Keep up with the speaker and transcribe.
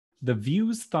The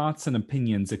views, thoughts, and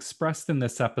opinions expressed in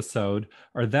this episode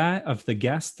are that of the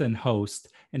guest and host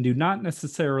and do not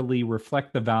necessarily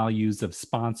reflect the values of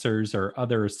sponsors or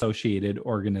other associated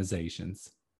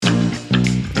organizations.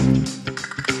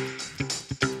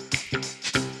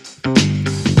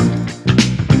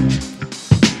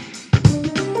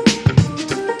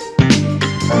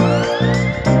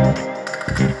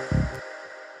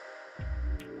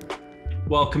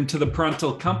 Welcome to the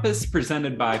Parental Compass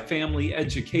presented by Family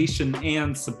Education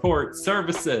and Support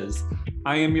Services.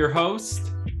 I am your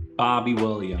host, Bobby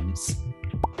Williams.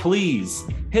 Please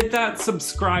hit that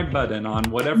subscribe button on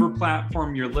whatever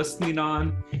platform you're listening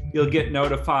on. You'll get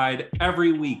notified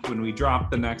every week when we drop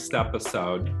the next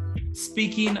episode.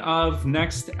 Speaking of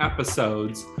next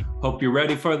episodes, hope you're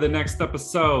ready for the next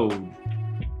episode.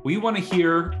 We want to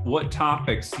hear what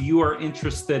topics you are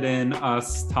interested in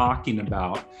us talking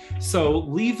about. So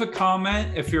leave a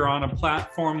comment if you're on a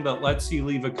platform that lets you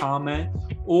leave a comment,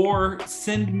 or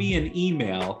send me an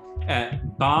email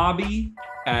at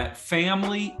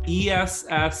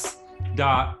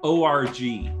bobby@familyess.org.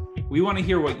 We want to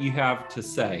hear what you have to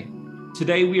say.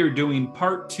 Today we are doing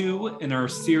part 2 in our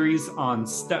series on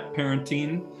step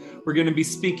parenting. We're going to be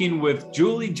speaking with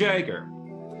Juli Jager.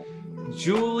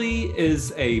 Juli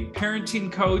is a parenting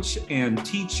coach and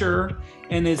teacher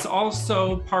and is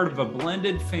also part of a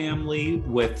blended family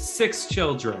with 6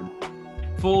 children,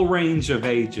 full range of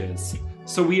ages.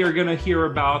 So we are going to hear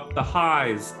about the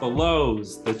highs, the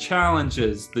lows, the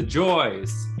challenges, the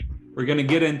joys. We're going to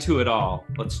get into it all.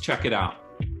 Let's check it out.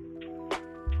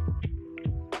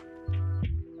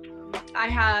 I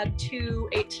had 2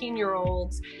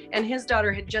 18-year-olds and his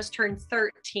daughter had just turned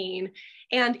 13,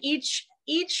 and each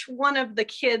one of the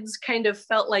kids kind of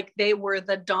felt like they were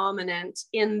the dominant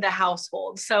in the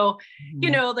household. So,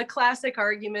 the classic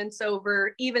arguments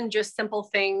over even just simple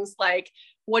things like,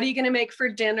 what are you going to make for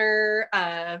dinner?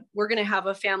 We're going to have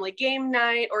a family game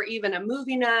night or even a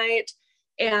movie night.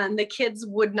 And the kids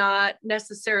would not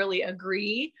necessarily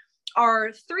agree.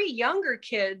 Our 3 younger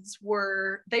kids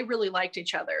they really liked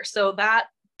each other. So that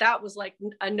was like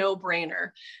a no-brainer.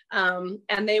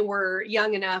 And they were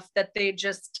young enough that they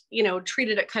just,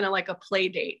 treated it kind of like a play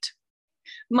date.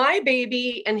 My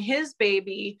baby and his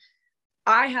baby,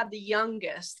 I had the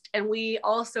youngest, and we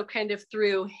also kind of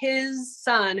threw his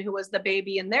son, who was the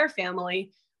baby in their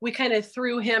family, we kind of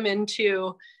threw him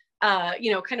into,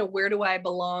 kind of where do I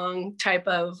belong type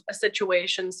of a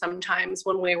situation sometimes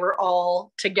when we were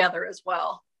all together as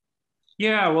well.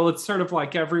 Yeah, well, it's sort of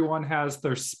like everyone has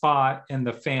their spot in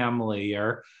the family,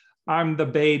 or I'm the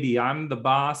baby, I'm the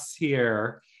boss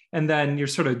here. And then you're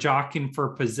sort of jockeying for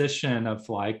position of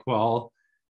like, well,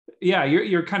 yeah,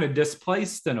 you're kind of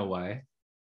displaced in a way.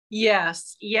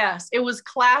 Yes. It was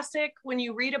classic when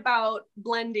you read about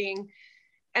blending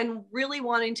and really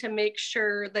wanting to make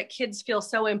sure that kids feel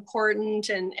so important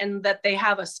and that they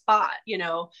have a spot,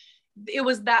 it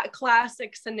was that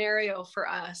classic scenario for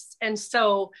us. And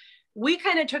so we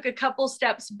kind of took a couple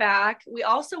steps back. We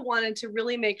also wanted to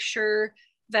really make sure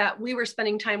that we were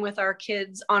spending time with our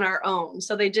kids on our own,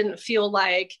 so they didn't feel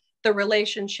like the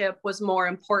relationship was more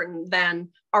important than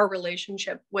our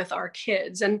relationship with our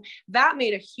kids. And that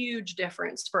made a huge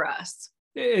difference for us.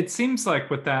 It seems like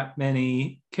with that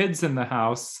many kids in the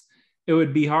house, it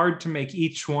would be hard to make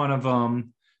each one of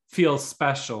them feel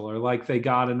special or like they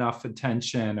got enough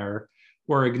attention or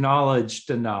were acknowledged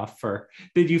enough. Or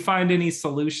did you find any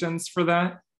solutions for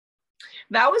that?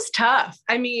 That was tough.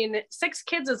 I mean, 6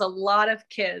 kids is a lot of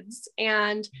kids.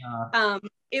 And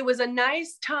it was a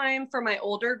nice time for my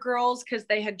older girls because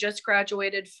they had just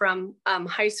graduated from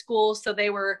high school. So they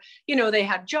were, they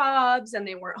had jobs and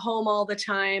they weren't home all the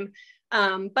time.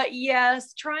 But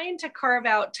yes, trying to carve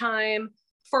out time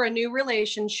for a new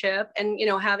relationship and,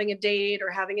 having a date or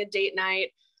having a date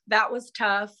night, that was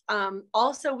tough.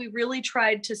 Also, we really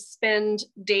tried to spend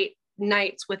date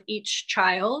nights with each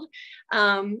child.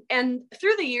 And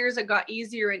through the years, it got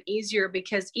easier and easier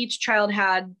because each child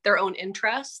had their own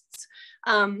interests.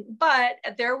 But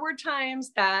there were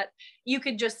times that you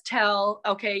could just tell,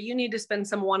 okay, you need to spend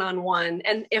some one-on-one.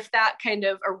 And if that kind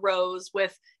of arose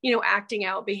with, acting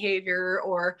out behavior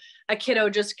or a kiddo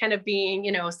just kind of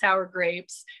being, sour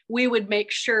grapes, we would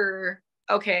make sure,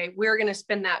 okay, we're going to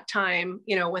spend that time,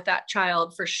 with that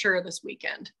child for sure this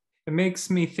weekend. It makes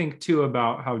me think too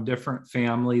about how different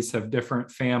families have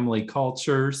different family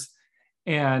cultures.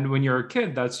 And when you're a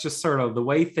kid, that's just sort of the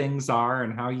way things are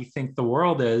and how you think the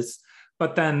world is.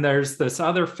 But then there's this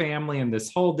other family and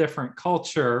this whole different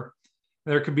culture.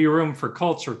 There could be room for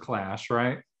culture clash,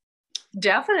 right?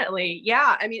 Definitely.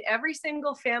 Yeah. I mean, every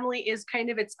single family is kind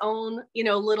of its own,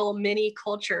 little mini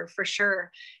culture for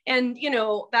sure. And,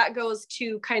 that goes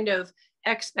to kind of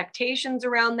expectations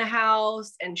around the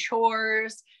house and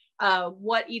chores.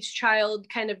 What each child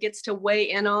kind of gets to weigh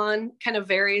in on kind of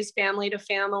varies family to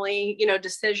family,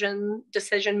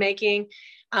 decision making.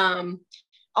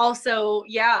 Also,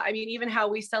 yeah, I mean, even how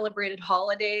we celebrated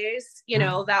holidays,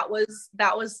 that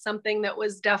was something that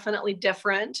was definitely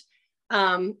different.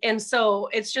 And so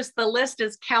it's just, the list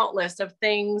is countless of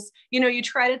things. You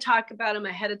try to talk about them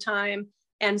ahead of time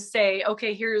and say,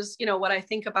 okay, here's, what I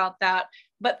think about that.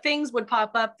 But things would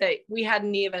pop up that we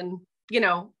hadn't even,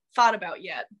 thought about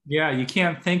yet. Yeah, you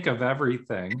can't think of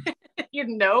everything.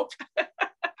 Nope.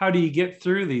 How do you get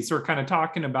through these? We're kind of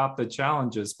talking about the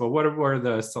challenges, but what were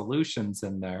the solutions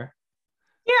in there?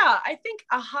 Yeah, I think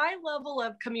a high level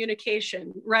of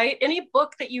communication, right? Any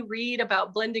book that you read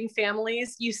about blending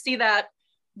families, you see that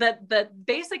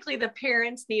basically the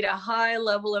parents need a high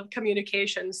level of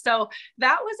communication. So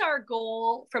that was our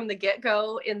goal from the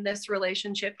get-go in this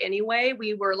relationship anyway.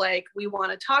 We were like, we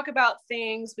want to talk about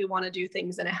things, we want to do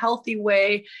things in a healthy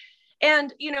way.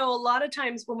 And, a lot of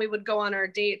times when we would go on our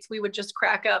dates, we would just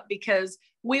crack up because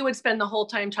we would spend the whole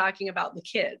time talking about the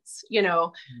kids,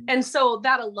 And so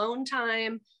that alone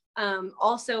time,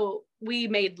 also we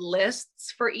made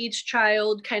lists for each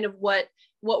child, kind of what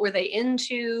were they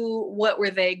into, what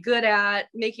were they good at,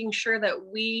 making sure that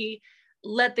we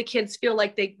let the kids feel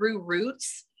like they grew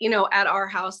roots, at our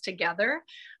house together,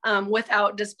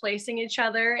 without displacing each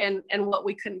other, and what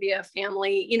we couldn't be a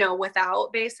family,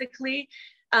 without, basically.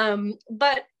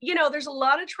 But there's a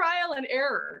lot of trial and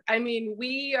error. I mean,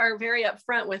 we are very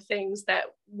upfront with things that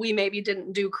we maybe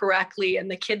didn't do correctly, and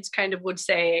the kids kind of would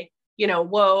say,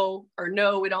 whoa, or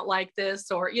no, we don't like this,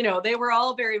 or they were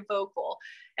all very vocal.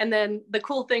 And then the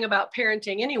cool thing about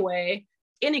parenting anyway,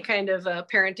 any kind of a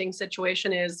parenting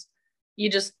situation, is you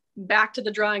just back to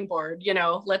the drawing board,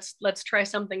 let's try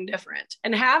something different.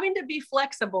 And having to be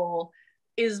flexible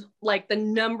is like the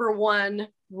number one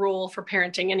rule for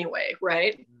parenting anyway,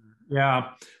 right?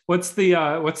 Yeah. What's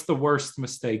the worst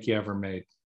mistake you ever made?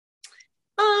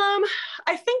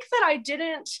 I think that I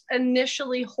didn't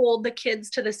initially hold the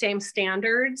kids to the same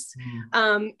standards.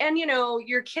 And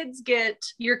your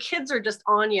kids are just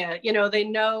on you, they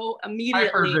know immediately.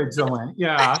 Hypervigilant.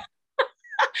 Yeah.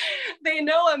 They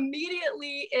know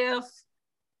immediately if,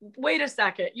 wait a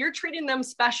second, you're treating them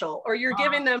special, or you're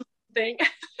giving them something.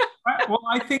 Well,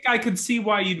 I think I could see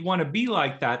why you'd want to be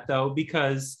like that, though,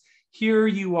 because here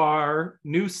you are,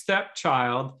 new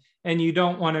stepchild, and you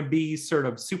don't want to be sort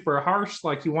of super harsh,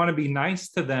 like you want to be nice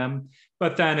to them.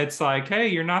 But then it's like, hey,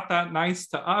 you're not that nice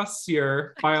to us,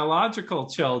 your biological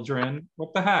children.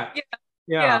 What the heck? Yeah.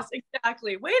 Yeah. Yes,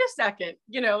 exactly. Wait a second,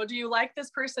 do you like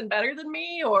this person better than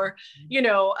me? Or,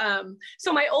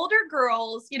 so my older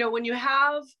girls, when you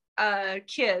have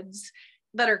kids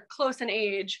that are close in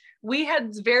age, we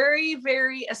had very,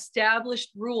 very established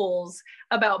rules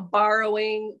about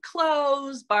borrowing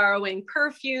clothes, borrowing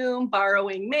perfume,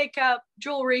 borrowing makeup,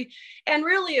 jewelry. And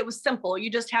really it was simple. You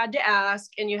just had to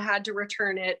ask, and you had to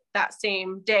return it that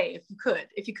same day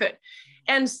if you could.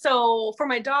 And so for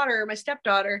my daughter, my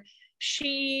stepdaughter,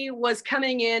 she was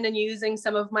coming in and using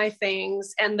some of my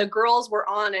things, and the girls were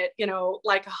on it,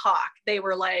 like a hawk. They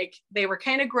were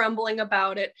kind of grumbling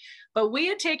about it, but we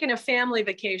had taken a family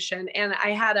vacation, and I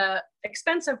had a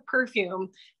expensive perfume.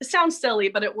 It sounds silly,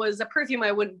 but it was a perfume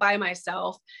I wouldn't buy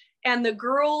myself. And the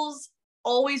girls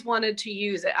always wanted to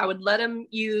use it. I would let them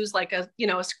use like a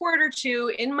squirt or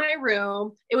two in my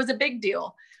room. It was a big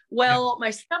deal. Well, my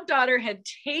stepdaughter had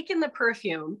taken the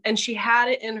perfume and she had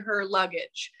it in her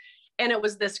luggage. And it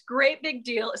was this great big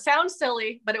deal. It sounds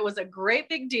silly, but it was a great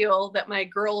big deal that my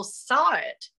girls saw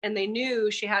it and they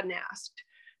knew she hadn't asked.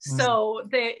 So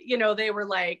they were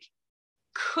like,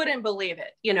 couldn't believe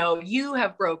it. You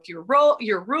have broke your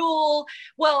rule.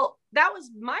 Well, that was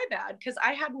my bad because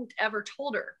I hadn't ever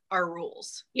told her our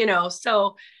rules,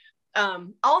 so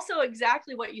also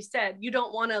exactly what you said. You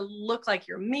don't want to look like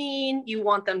you're mean. You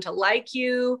want them to like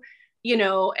you,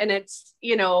 and it's,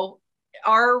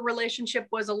 our relationship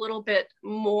was a little bit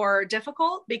more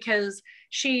difficult because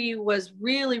she was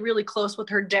really, really close with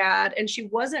her dad, and she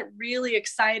wasn't really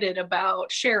excited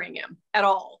about sharing him at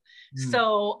all.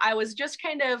 So I was just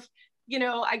kind of,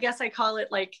 I guess I call it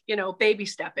like, baby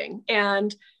stepping.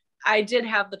 And I did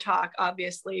have the talk,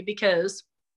 obviously, because,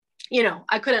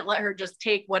 I couldn't let her just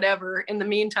take whatever. In the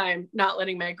meantime, not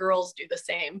letting my girls do the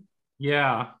same.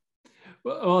 Yeah.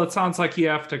 Well, it sounds like you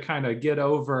have to kind of get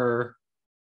over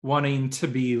wanting to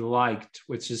be liked,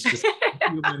 which is just a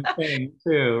human thing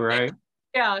too, right?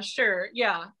 Yeah, sure.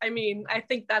 Yeah. I mean, I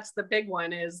think that's the big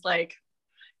one is like,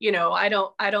 I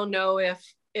don't know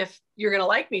if you're going to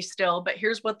like me still, but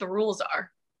here's what the rules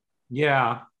are.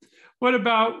 Yeah. What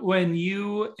about when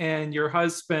you and your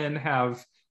husband have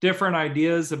different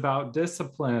ideas about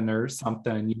discipline or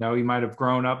something? You might have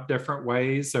grown up different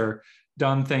ways or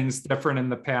done things different in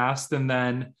the past, and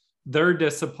then they're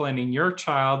disciplining your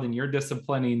child and you're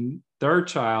disciplining their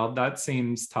child. That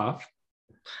seems tough.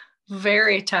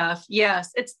 Very tough.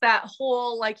 Yes. It's that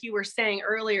whole, like you were saying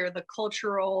earlier, the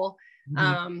cultural,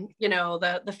 Mhm.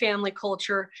 the family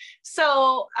culture.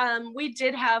 So we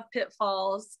did have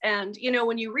pitfalls. And,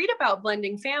 when you read about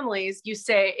blending families, you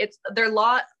say a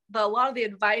lot of the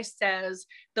advice says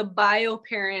the bio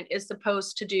parent is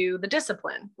supposed to do the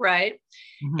discipline, right?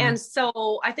 Mhm. And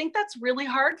so I think that's really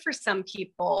hard for some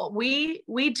people. We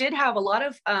did have a lot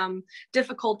of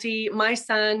difficulty. My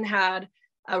son had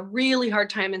a really hard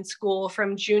time in school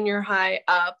from junior high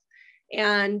up,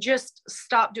 and just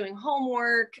stopped doing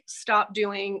homework, stopped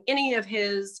doing any of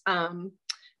his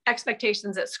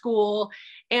expectations at school.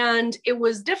 And it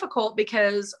was difficult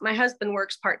because my husband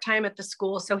works part-time at the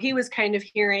school. So he was kind of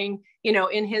hearing,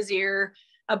 in his ear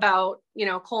about,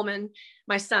 Coleman,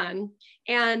 my son.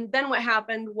 And then what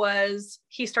happened was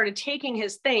he started taking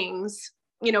his things,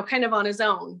 kind of on his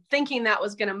own, thinking that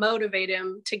was going to motivate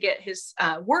him to get his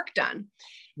work done.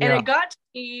 And Yeah. it got to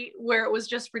be where it was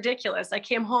just ridiculous. I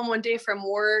came home one day from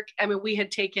work. I mean, we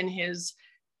had taken his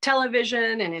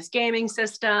television and his gaming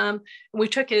system, and we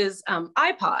took his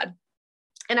iPod.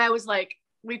 And I was like,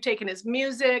 we've taken his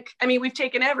music. I mean, we've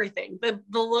taken everything.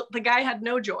 The guy had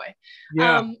no joy.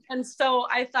 Yeah. And so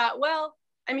I thought, well,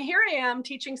 I mean, here I am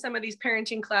teaching some of these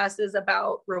parenting classes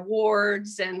about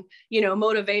rewards and,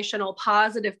 motivational,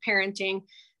 positive parenting.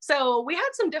 So we had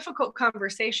some difficult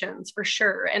conversations for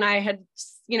sure. And I had,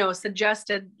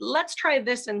 suggested, let's try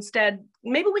this instead.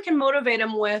 Maybe we can motivate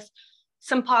them with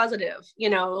some positive,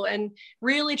 and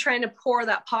really trying to pour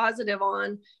that positive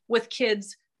on with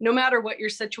kids, no matter what your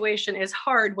situation is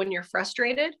hard when you're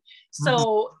frustrated. Mhm.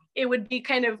 So it would be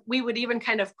we would even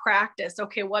kind of practice,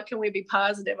 okay, what can we be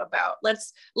positive about?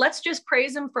 Let's just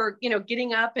praise him for,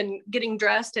 getting up and getting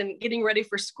dressed and getting ready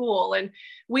for school. And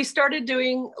we started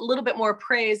doing a little bit more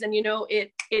praise, and,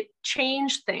 it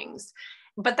changed things.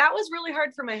 But that was really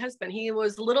hard for my husband. He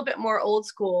was a little bit more old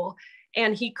school,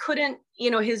 and he couldn't,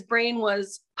 his brain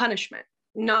was punishment,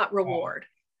 not reward.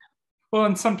 Well,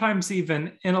 and sometimes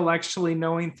even intellectually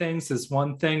knowing things is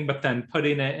one thing, but then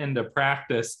putting it into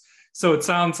practice. So it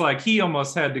sounds like he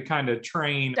almost had to kind of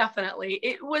train. Definitely.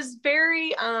 It was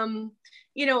very,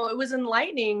 it was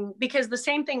enlightening because the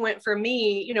same thing went for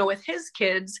me, with his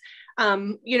kids.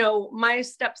 My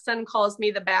stepson calls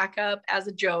me the backup as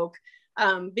a joke,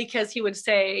 because he would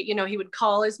say, he would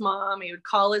call his mom, he would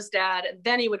call his dad,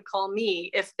 then he would call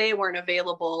me if they weren't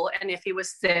available and if he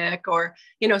was sick or,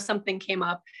 something came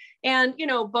up. And,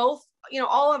 both,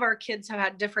 all of our kids have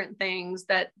had different things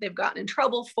that they've gotten in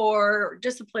trouble for or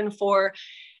disciplined for.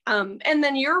 And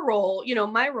then your role,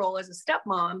 my role as a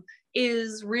stepmom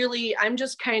is really, I'm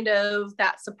just kind of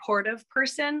that supportive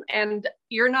person. And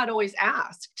you're not always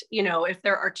asked, if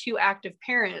there are two active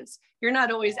parents, you're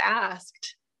not always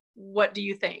asked, what do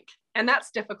you think? And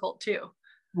that's difficult too.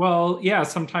 Well, yeah,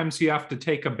 sometimes you have to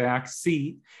take a back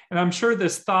seat. And I'm sure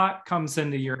this thought comes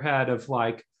into your head of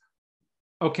like,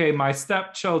 okay, my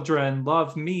stepchildren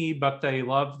love me, but they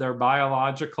love their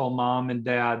biological mom and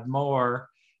dad more.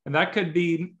 And that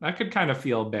could kind of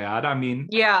feel bad. I mean,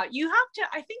 Yeah,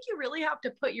 I think you really have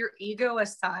to put your ego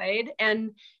aside.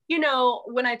 And,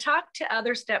 when I talk to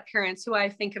other step parents who I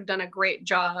think have done a great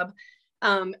job,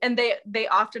 and they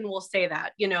often will say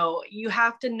that, you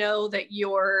have to know that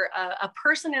you're a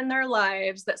person in their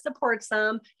lives that supports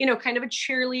them, kind of a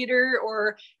cheerleader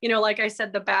or, like I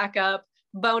said, the backup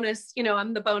bonus,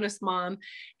 I'm the bonus mom.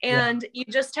 yeah. And you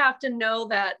just have to know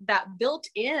that built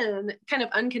in kind of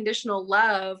unconditional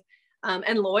love,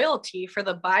 and loyalty for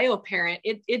the bio parent,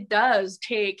 it does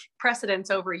take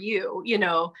precedence over you,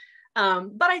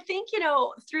 but I think,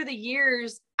 through the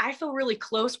years, I feel really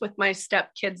close with my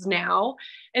step kids now.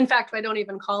 In fact, I don't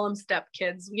even call them step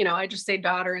kids. I just say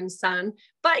daughter and son.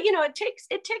 But,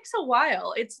 it takes a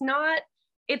while. It's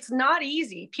not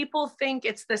easy. People think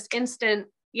it's this instant,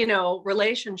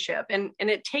 relationship, and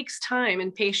it takes time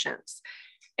and patience.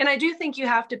 And I do think you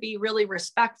have to be really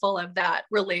respectful of that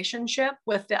relationship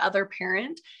with the other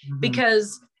parent, Mhm.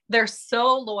 because they're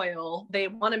so loyal. They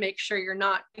want to make sure you're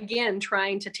not, again,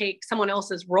 trying to take someone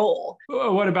else's role.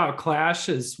 What about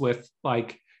clashes with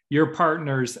like your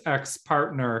partner's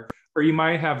ex-partner? or you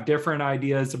might have different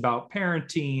ideas about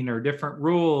parenting or different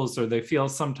rules, or they feel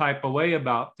some type of way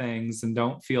about things and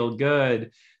don't feel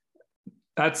good.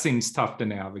 That seems tough to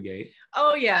navigate.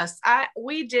 Oh yes,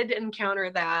 we did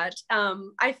encounter that.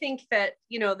 I think that,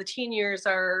 the teen years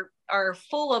are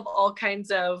full of all kinds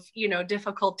of,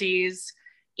 difficulties.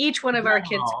 Each one of our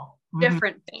kids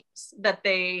different things that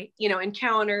they,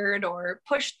 encountered or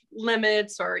pushed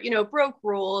limits or, broke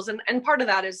rules. And part of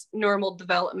that is normal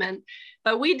development.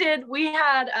 But we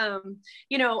had,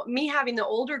 me having the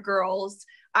older girls,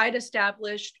 I'd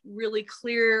established really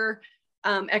clear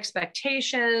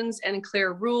expectations and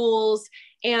clear rules.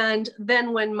 And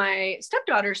then when my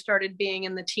stepdaughter started being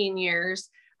in the teen years,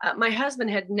 my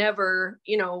husband had never,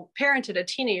 parented a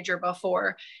teenager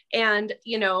before. And,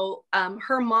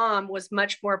 her mom was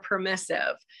much more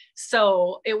permissive.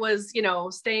 So it was,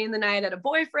 staying the night at a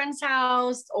boyfriend's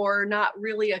house or not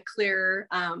really a clear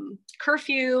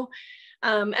curfew.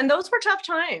 And those were tough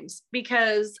times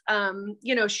because,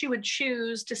 she would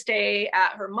choose to stay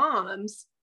at her mom's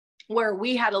where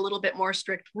we had a little bit more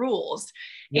strict rules.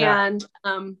 Yeah. And,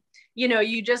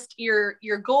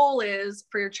 your goal is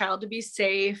for your child to be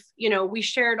safe. We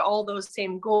shared all those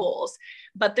same goals,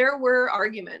 but there were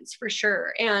arguments for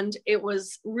sure. And it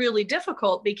was really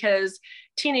difficult because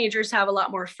teenagers have a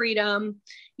lot more freedom.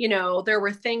 There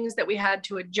were things that we had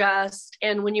to adjust.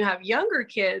 And when you have younger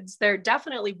kids, they're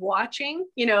definitely watching,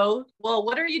 well,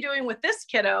 what are you doing with this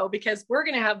kiddo? Because we're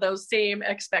going to have those same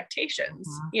expectations,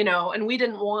 and we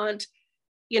didn't want,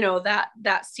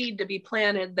 that seed to be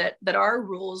planted, that our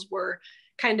rules were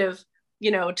kind of,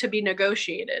 to be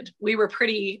negotiated. We were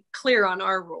pretty clear on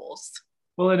our rules.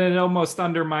 Well, and it almost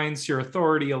undermines your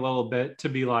authority a little bit to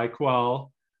be like,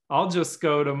 well, I'll just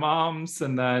go to mom's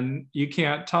and then you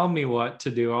can't tell me what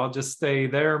to do. I'll just stay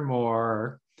there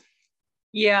more.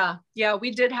 Yeah,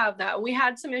 we did have that. We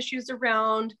had some issues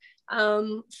around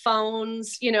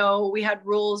phones. We had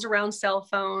rules around cell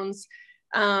phones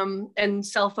and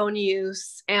cell phone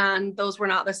use, and those were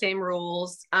not the same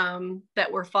rules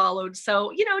that were followed.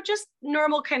 So, just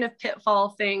normal kind of pitfall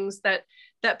things that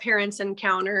parents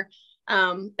encounter.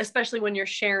 Especially when you're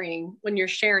sharing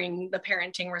the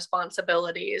parenting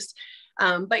responsibilities.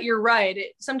 But you're right.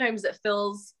 Sometimes it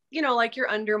feels, like you're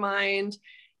undermined.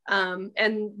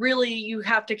 And really you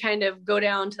have to kind of go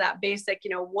down to that basic,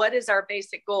 what is our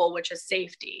basic goal, which is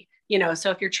safety.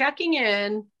 So if you're checking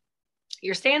in,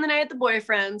 you're staying the night at the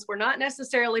boyfriend's, we're not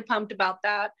necessarily pumped about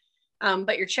that.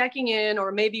 But you're checking in,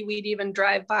 or maybe we'd even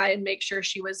drive by and make sure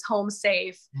she was home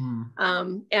safe.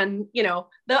 And,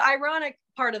 the ironic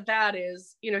part of that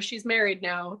is, she's married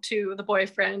now to the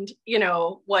boyfriend,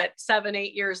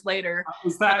 7-8 years later.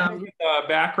 Is that in the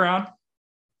background?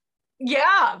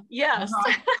 Yeah. Yes.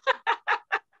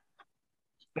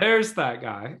 There's that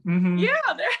guy.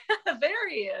 Yeah, there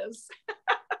he is.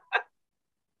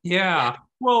 Yeah.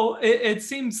 Well, it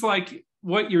seems like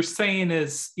what you're saying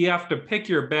is you have to pick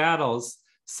your battles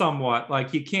somewhat.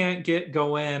 Like you can't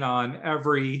go in on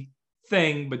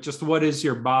everything, but just what is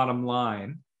your bottom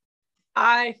line?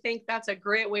 I think that's a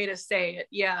great way to say it.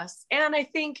 Yes. And I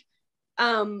think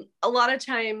a lot of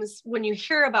times when you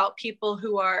hear about people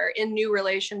who are in new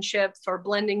relationships or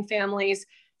blending families,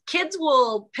 kids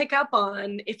will pick up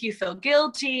on if you feel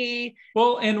guilty.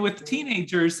 Well, and with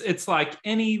teenagers, it's like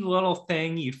any little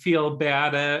thing you feel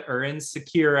bad at or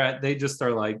insecure at, they just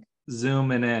are like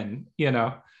zooming in,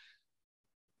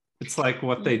 It's like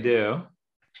what they do.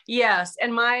 Yes.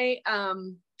 And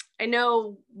I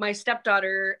know my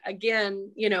stepdaughter,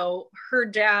 again, her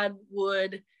dad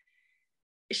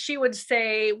she would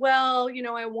say, well,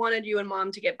 I wanted you and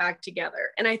mom to get back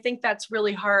together. And I think that's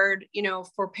really hard,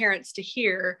 for parents to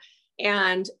hear.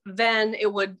 And then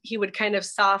he would kind of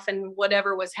soften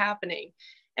whatever was happening.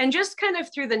 And just kind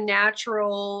of through the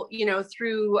natural,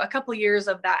 through a couple of years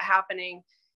of that happening,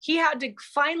 he had to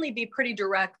finally be pretty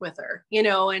direct with her,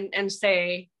 and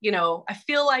say, I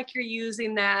feel like you're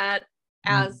using that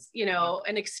as,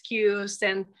 an excuse,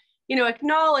 and,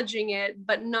 acknowledging it,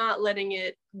 but not letting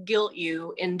it guilt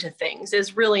you into things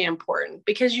is really important,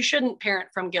 because you shouldn't parent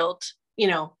from guilt,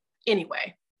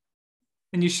 anyway.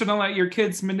 And you shouldn't let your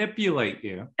kids manipulate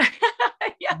you.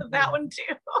 Yeah, that one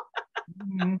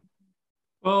too.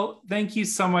 Well, thank you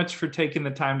so much for taking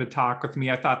the time to talk with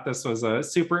me. I thought this was a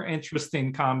super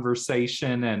interesting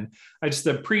conversation, and I just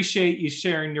appreciate you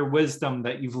sharing your wisdom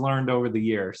that you've learned over the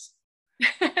years.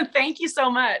 Thank you so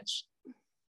much.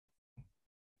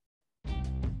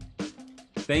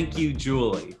 Thank you,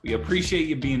 Julie. We appreciate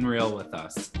you being real with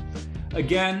us.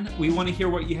 Again, we want to hear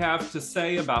what you have to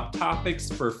say about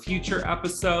topics for future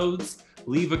episodes.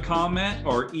 Leave a comment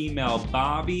or email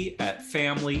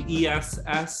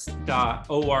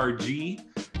bobby@familyess.org.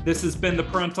 This has been the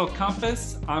Parental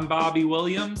Compass. I'm Bobby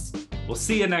Williams. We'll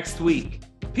see you next week.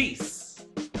 Peace.